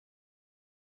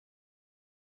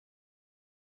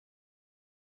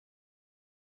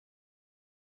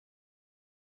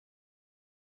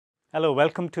Hello,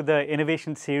 welcome to the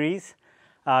innovation series.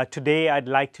 Today I'd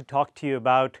like to talk to you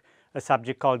about a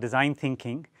subject called design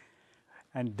thinking.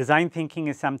 And design thinking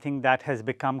is something that has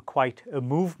become quite a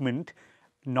movement,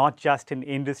 not just in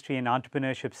industry and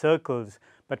entrepreneurship circles,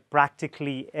 but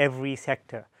practically every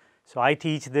sector. So I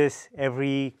teach this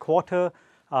every quarter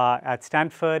at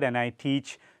Stanford, and I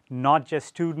teach not just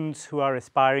students who are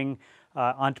aspiring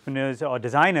entrepreneurs or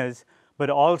designers, but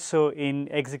also in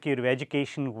executive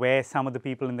education, where some of the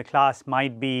people in the class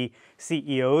might be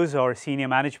CEOs or senior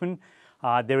management.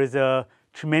 There is a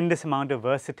tremendous amount of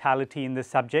versatility in this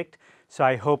subject, so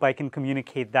I hope I can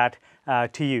communicate that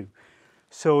to you.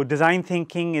 So design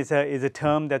thinking is a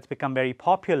term that's become very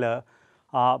popular,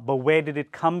 but where did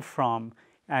it come from?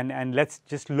 And let's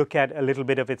just look at a little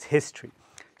bit of its history.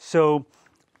 So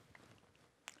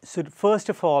first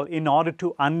of all, in order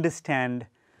to understand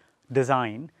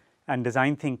design and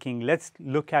design thinking, let's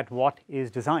look at what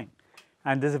is design.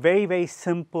 And there's a very, very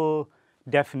simple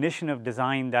definition of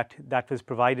design that was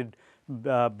provided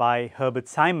by Herbert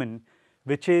Simon,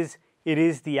 which is it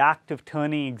is the act of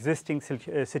turning existing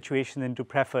situations into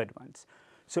preferred ones.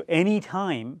 So any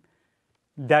time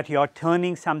that you're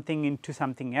turning something into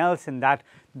something else and that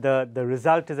the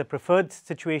result is a preferred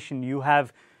situation, you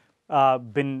have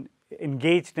been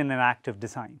engaged in an act of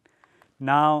design.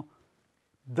 Now,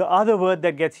 the other word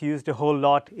that gets used a whole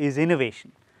lot is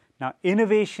innovation. Now,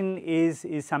 innovation is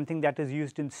something that is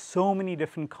used in so many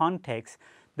different contexts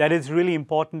that it's really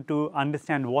important to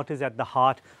understand what is at the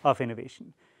heart of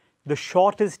innovation. The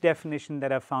shortest definition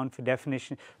that I've found for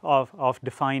definition of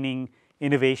defining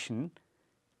innovation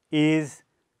is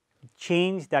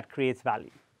change that creates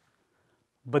value.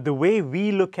 But the way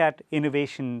we look at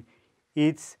innovation,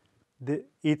 it's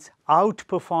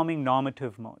outperforming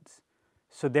normative modes.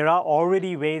 So there are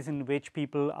already ways in which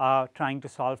people are trying to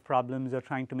solve problems or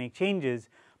trying to make changes,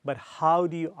 but how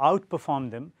do you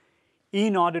outperform them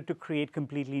in order to create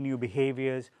completely new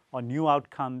behaviors or new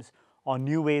outcomes or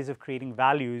new ways of creating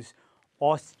values,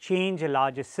 or change a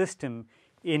larger system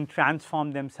and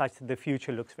transform them such that the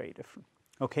future looks very different.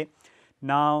 Okay?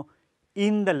 Now,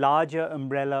 in the larger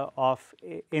umbrella of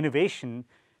innovation,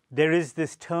 there is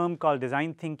this term called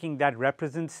design thinking that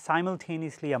represents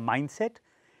simultaneously a mindset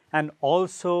and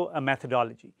also a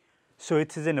methodology. So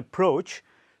it is an approach.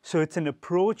 So it's an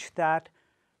approach that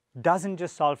doesn't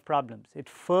just solve problems. It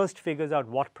first figures out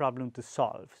what problem to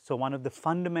solve. So one of the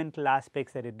fundamental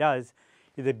aspects that it does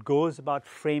is it goes about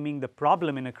framing the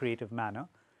problem in a creative manner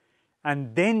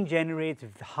and then generates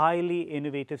highly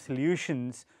innovative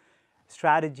solutions,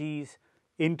 strategies,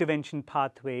 intervention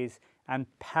pathways, and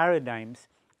paradigms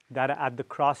that are at the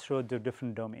crossroads of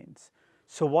different domains.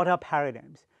 So what are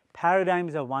paradigms?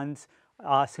 Paradigms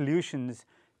are solutions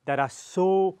that are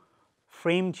so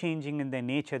frame-changing in their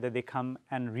nature that they come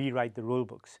and rewrite the rule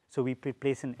books. So we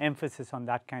place an emphasis on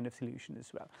that kind of solution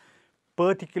as well,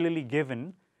 particularly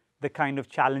given the kind of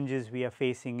challenges we are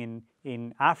facing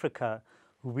in Africa.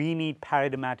 We need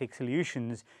paradigmatic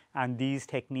solutions, and these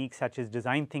techniques such as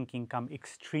design thinking come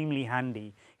extremely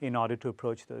handy in order to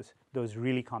approach those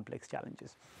really complex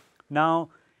challenges. Now,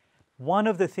 one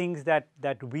of the things that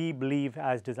we believe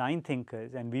as design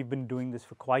thinkers, and we've been doing this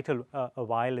for quite a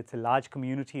while, it's a large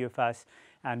community of us,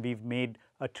 and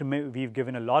we've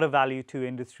given a lot of value to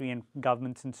industry and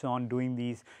governments and so on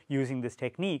using this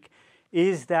technique,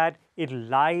 is that it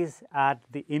lies at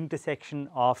the intersection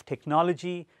of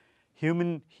technology,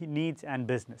 human needs, and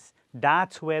business.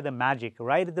 That's where the magic,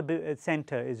 right at the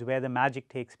center, is where the magic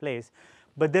takes place.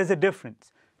 But there's a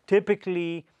difference.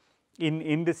 Typically, in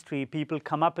industry, people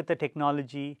come up with the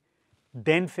technology,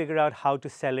 then figure out how to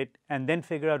sell it, and then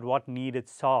figure out what need it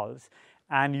solves,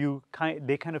 and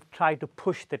they kind of try to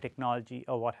push the technology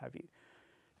or what have you.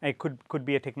 It could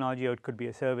be a technology, or it could be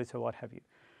a service, or what have you.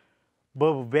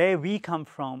 But where we come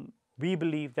from, we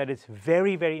believe that it's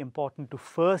very, very important to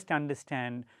first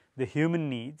understand the human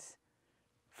needs,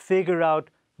 figure out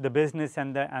the business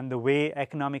and the way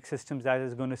economic systems that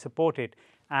is going to support it,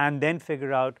 and then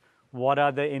figure out what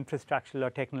are the infrastructural or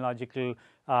technological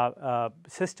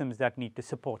systems that need to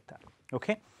support that.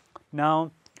 Okay?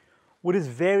 Now, what is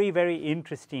very, very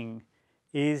interesting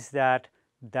is that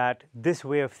this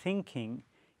way of thinking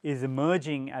is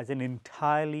emerging as an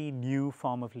entirely new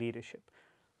form of leadership.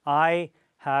 I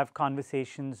have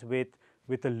conversations with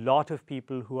a lot of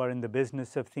people who are in the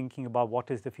business of thinking about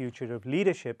what is the future of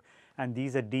leadership, and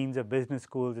these are deans of business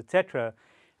schools, etc.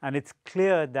 And it's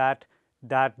clear that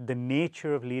the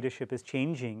nature of leadership is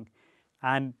changing,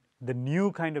 and the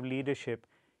new kind of leadership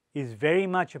is very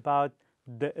much about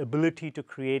the ability to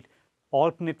create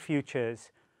alternate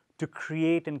futures, to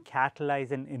create and catalyze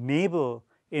and enable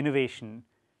innovation,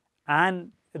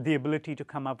 and the ability to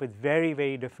come up with very,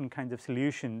 very different kinds of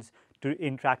solutions to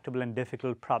intractable and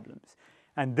difficult problems.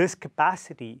 And this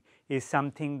capacity is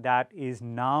something that is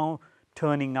now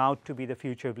turning out to be the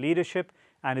future of leadership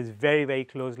and is very, very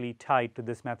closely tied to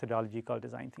this methodology called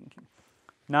design thinking.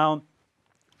 Now,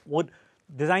 what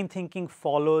design thinking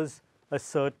follows a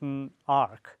certain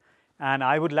arc, and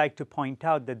I would like to point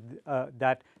out that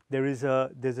that there's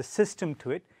a system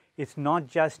to it. It's not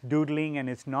just doodling, and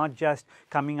it's not just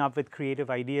coming up with creative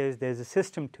ideas. There's a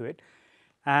system to it,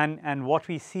 and what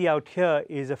we see out here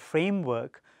is a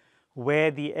framework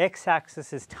where the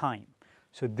x-axis is time.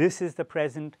 So this is the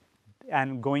present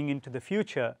and going into the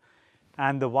future,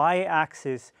 and the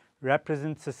y-axis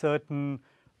represents a certain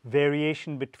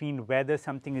variation between whether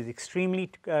something is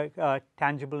extremely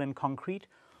tangible and concrete,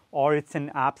 or it's an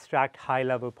abstract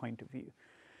high-level point of view.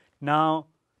 Now,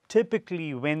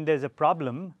 typically when there's a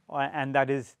problem, and that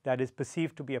is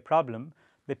perceived to be a problem,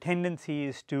 the tendency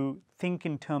is to think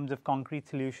in terms of concrete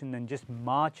solution and just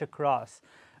march across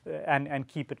and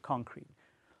keep it concrete.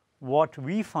 What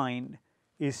we find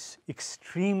is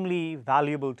extremely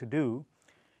valuable to do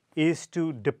is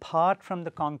to depart from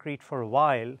the concrete for a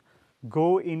while,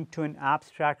 go into an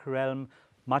abstract realm,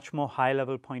 much more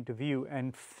high-level point of view,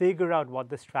 and figure out what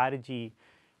the strategy,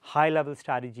 high-level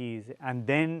strategy is, and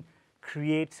then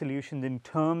create solutions in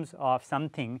terms of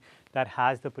something that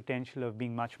has the potential of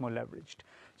being much more leveraged.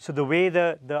 So the way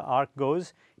the arc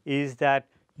goes is that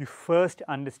you first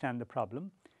understand the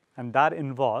problem, and that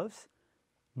involves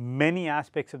many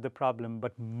aspects of the problem,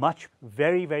 but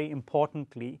very, very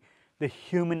importantly, the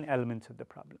human elements of the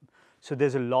problem. So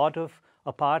there's a lot of,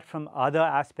 apart from other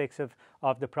aspects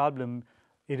of the problem,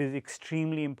 it is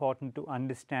extremely important to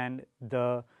understand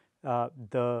the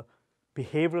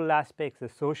behavioral aspects, the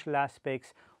social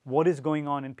aspects, what is going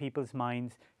on in people's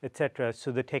minds, etc.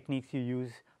 So the techniques you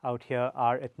use out here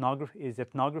are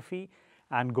ethnography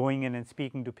and going in and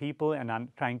speaking to people and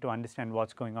trying to understand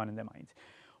what's going on in their minds.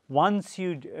 Once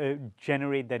you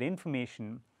generate that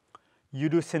information, you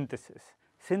do synthesis.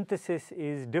 Synthesis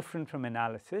is different from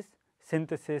analysis.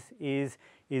 Synthesis is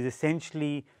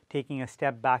essentially taking a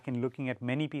step back and looking at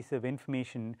many pieces of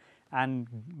information and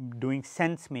doing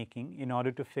sense making in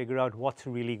order to figure out what's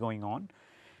really going on.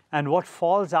 And what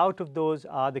falls out of those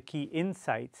are the key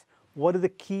insights. What are the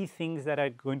key things that are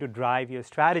going to drive your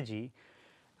strategy?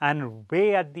 And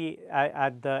way at the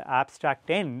abstract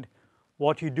end,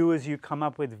 what you do is you come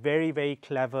up with very, very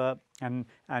clever and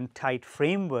tight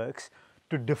frameworks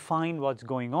to define what's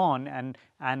going on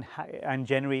and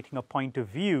generating a point of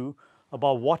view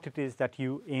about what it is that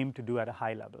you aim to do at a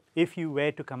high level. If you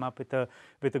were to come up with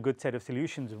a good set of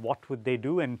solutions, what would they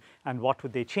do and what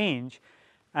would they change?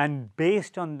 And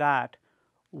based on that,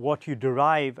 what you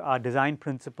derive are design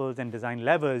principles and design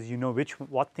levers. You know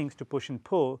what things to push and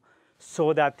pull,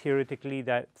 so that theoretically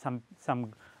that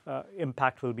some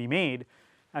impact will be made.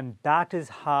 And that is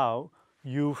how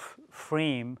you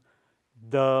frame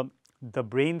the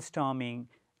brainstorming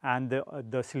and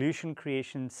the solution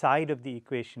creation side of the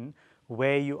equation,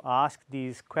 where you ask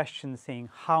these questions saying,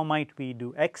 how might we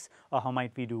do X or how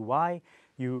might we do Y?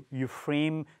 You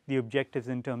frame the objectives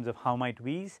in terms of how might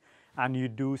we's, and you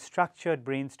do structured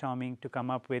brainstorming to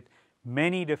come up with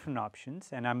many different options.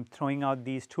 And I'm throwing out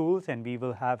these tools, and we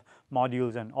will have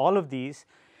modules on all of these.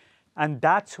 And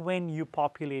that's when you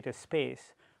populate a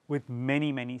space with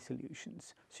many, many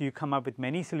solutions. So you come up with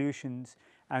many solutions,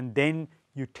 and then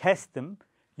you test them,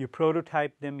 you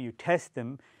prototype them, you test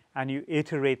them, and you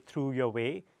iterate through your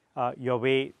way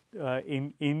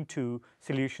into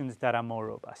solutions that are more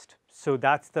robust. So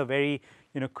that's the very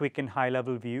quick and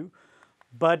high-level view.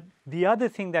 But the other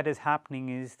thing that is happening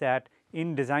is that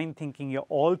in design thinking, you're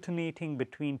alternating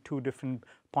between two different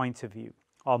points of view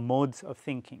or modes of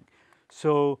thinking.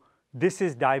 So this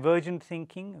is divergent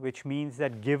thinking, which means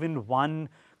that given one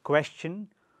question,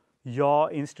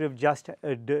 instead of just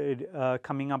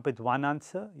coming up with one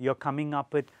answer, you're coming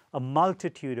up with a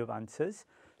multitude of answers.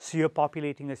 So you're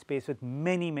populating a space with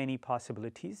many, many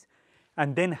possibilities.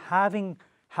 And then having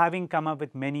come up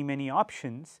with many, many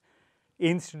options,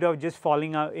 instead of just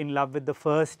falling in love with the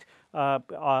first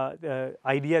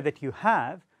idea that you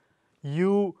have,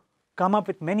 you come up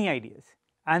with many ideas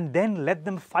and then let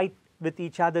them fight with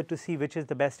each other to see which is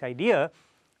the best idea.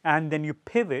 And then you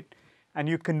pivot and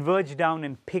you converge down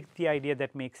and pick the idea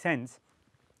that makes sense.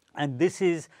 And this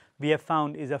is, we have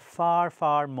found, is a far,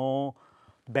 far more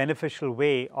beneficial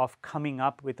way of coming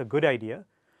up with a good idea,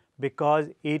 because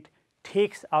it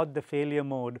takes out the failure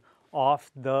mode of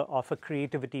a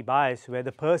creativity bias, where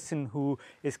the person who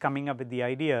is coming up with the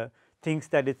idea thinks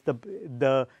that it's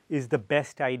the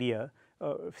best idea,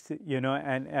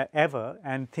 and ever,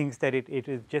 and thinks that it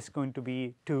is just going to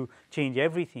be to change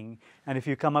everything. And if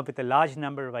you come up with a large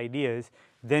number of ideas,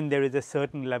 then there is a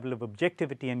certain level of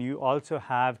objectivity, and you also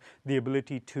have the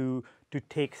ability to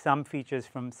take some features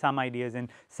from some ideas and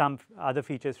some other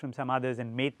features from some others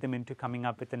and make them into coming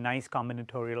up with a nice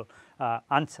combinatorial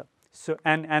answer. So,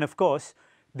 and of course,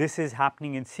 this is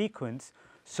happening in sequence.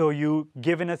 So you,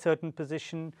 given a certain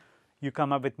position, you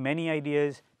come up with many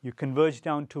ideas, you converge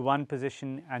down to one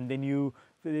position, and then you,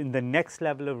 in the next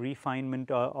level of refinement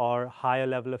or higher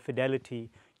level of fidelity,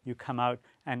 you come out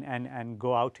and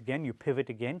go out again, you pivot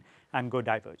again and go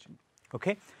divergent.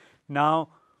 Okay? Now,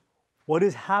 what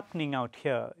is happening out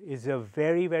here is a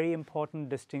very, very important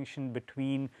distinction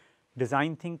between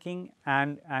design thinking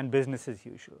and business as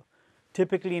usual.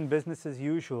 Typically in business as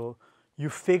usual, you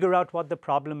figure out what the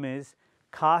problem is,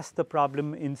 cast the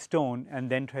problem in stone, and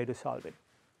then try to solve it.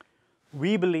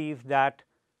 We believe that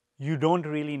you don't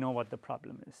really know what the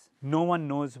problem is. No one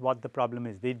knows what the problem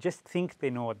is. They just think they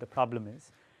know what the problem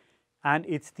is. And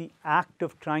it's the act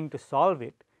of trying to solve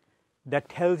it that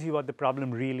tells you what the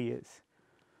problem really is.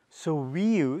 So we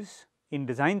use, in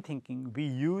design thinking, we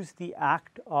use the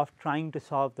act of trying to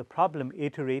solve the problem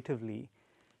iteratively,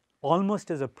 almost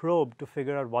as a probe to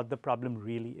figure out what the problem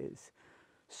really is.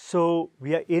 So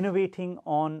we are innovating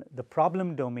on the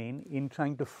problem domain in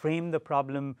trying to frame the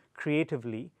problem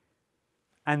creatively.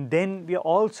 And then we are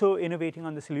also innovating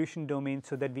on the solution domain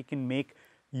so that we can make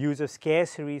use of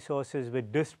scarce resources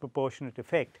with disproportionate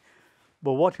effect.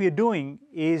 But what we are doing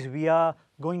is we are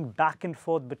going back and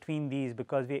forth between these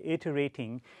because we are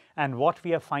iterating, and what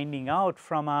we are finding out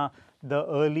from the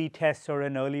early tests or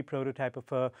an early prototype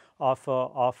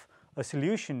of a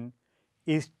solution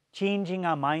is changing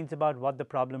our minds about what the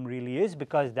problem really is,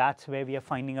 because that's where we are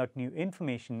finding out new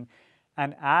information.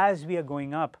 And as we are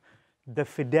going up, the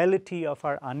fidelity of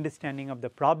our understanding of the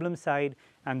problem side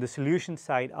and the solution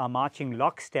side are marching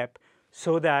lockstep,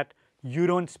 so that you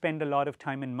don't spend a lot of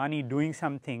time and money doing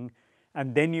something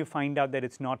and then you find out that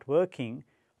it's not working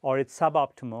or it's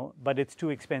suboptimal, but it's too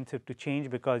expensive to change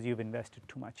because you've invested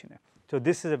too much in it. So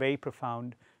this is a very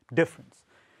profound difference.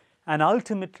 And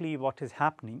ultimately what is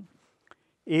happening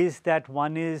is that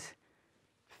one is,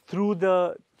 through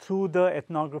the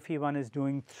ethnography one is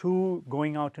doing, through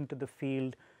going out into the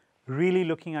field, really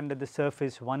looking under the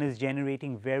surface, one is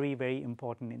generating very, very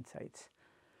important insights.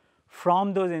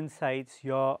 From those insights,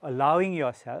 you're allowing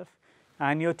yourself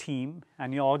and your team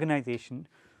and your organization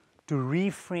to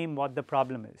reframe what the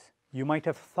problem is. You might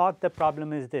have thought the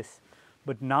problem is this,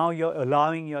 but now you're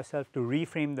allowing yourself to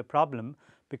reframe the problem,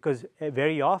 because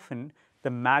very often the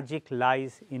magic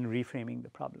lies in reframing the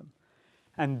problem.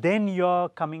 And then you're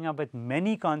coming up with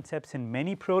many concepts and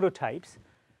many prototypes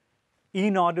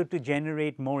in order to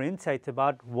generate more insights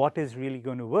about what is really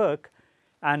going to work.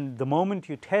 And the moment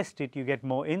you test it, you get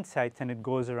more insights, and it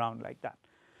goes around like that.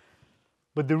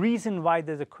 But the reason why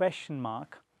there's a question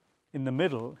mark in the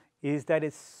middle is that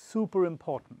it's super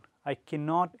important. I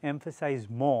cannot emphasize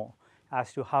more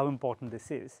as to how important this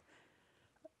is,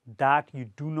 that you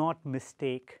do not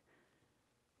mistake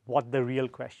what the real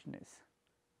question is.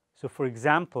 So for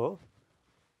example,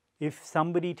 if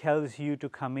somebody tells you to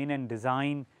come in and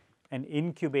design an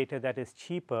incubator that is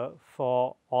cheaper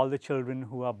for all the children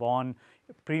who are born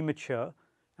premature,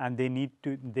 and they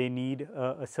need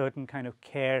a certain kind of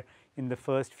care in the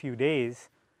first few days,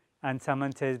 and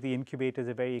someone says the incubators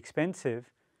are very expensive,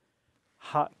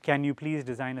 can you please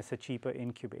design us a cheaper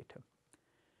incubator?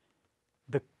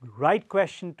 The right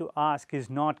question to ask is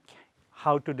not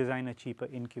how to design a cheaper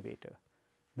incubator.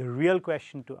 The real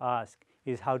question to ask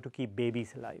is how to keep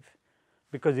babies alive.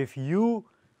 Because if you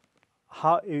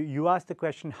ask the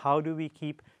question, how do we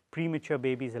keep premature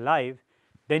babies alive,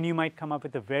 then you might come up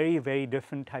with a very, very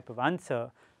different type of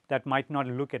answer that might not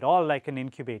look at all like an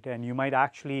incubator, and you might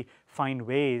actually find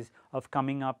ways of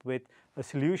coming up with a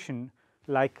solution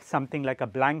like something like a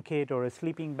blanket or a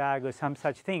sleeping bag or some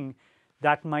such thing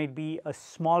that might be a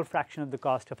small fraction of the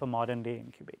cost of a modern day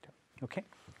incubator. Okay?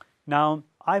 Now,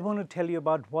 I want to tell you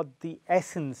about what the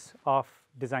essence of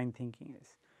design thinking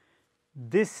is.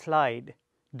 This slide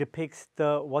depicts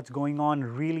what's going on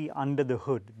really under the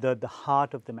hood, the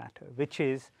heart of the matter, which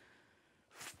is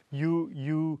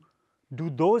you do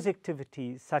those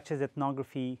activities such as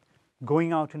ethnography,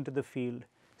 going out into the field,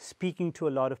 speaking to a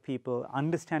lot of people,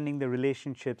 understanding the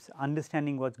relationships,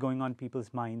 understanding what's going on in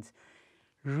people's minds,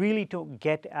 really to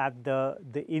get at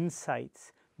the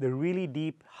insights, the really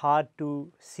deep, hard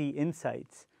to see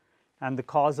insights and the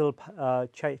causal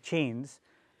chains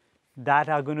that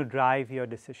are going to drive your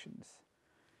decisions.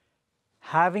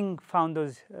 Having found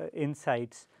those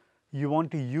insights, you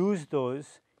want to use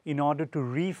those in order to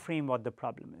reframe what the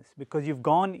problem is, because you've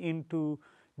gone into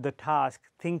the task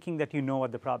thinking that you know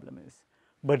what the problem is,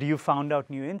 but you found out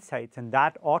new insights, and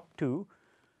that ought to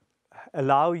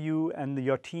allow you and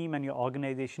your team and your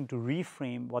organization to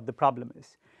reframe what the problem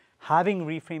is. Having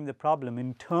reframed the problem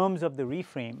in terms of the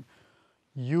reframe,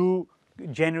 you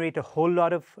generate a whole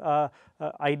lot of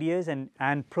ideas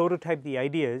and prototype the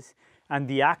ideas, and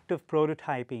the act of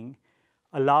prototyping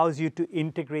allows you to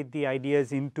integrate the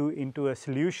ideas into a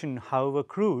solution, however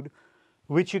crude,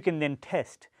 which you can then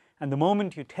test. And the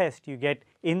moment you test, you get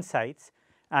insights,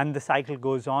 and the cycle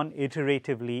goes on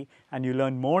iteratively, and you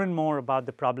learn more and more about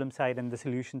the problem side and the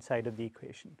solution side of the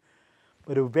equation.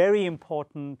 But a very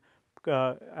important,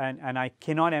 and I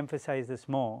cannot emphasize this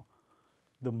more,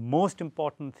 the most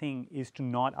important thing is to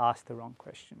not ask the wrong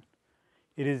question.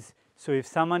 It is, so if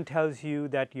someone tells you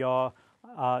that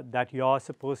you're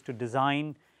supposed to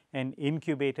design an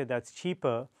incubator that's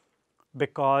cheaper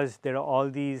because there are all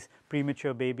these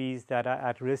premature babies that are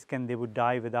at risk and they would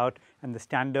die without, and the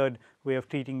standard way of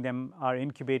treating them are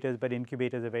incubators, but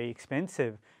incubators are very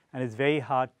expensive, and it's very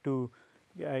hard to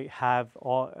have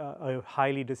a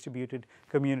highly distributed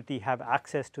community have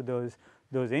access to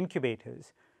those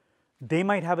incubators. They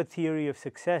might have a theory of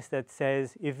success that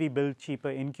says if we build cheaper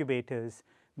incubators,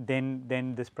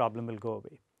 then this problem will go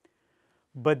away.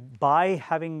 But by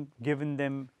having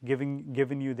given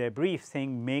you their brief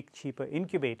saying make cheaper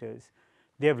incubators,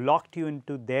 they have locked you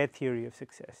into their theory of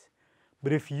success.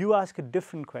 But if you ask a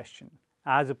different question,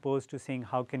 as opposed to saying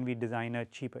how can we design a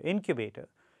cheaper incubator,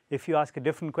 if you ask a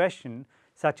different question,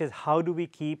 such as how do we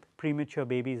keep premature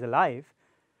babies alive,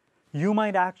 you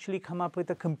might actually come up with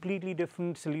a completely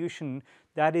different solution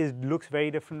that looks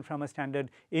very different from a standard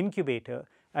incubator,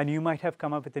 and you might have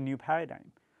come up with a new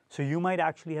paradigm. So you might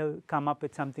actually have come up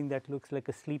with something that looks like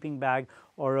a sleeping bag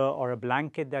or a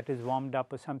blanket that is warmed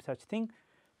up or some such thing,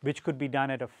 which could be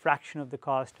done at a fraction of the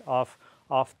cost of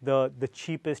the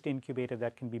cheapest incubator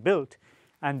that can be built.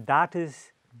 And that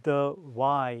is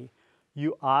why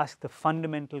you ask the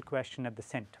fundamental question at the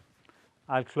center.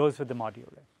 I'll close with the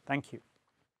module there. Thank you.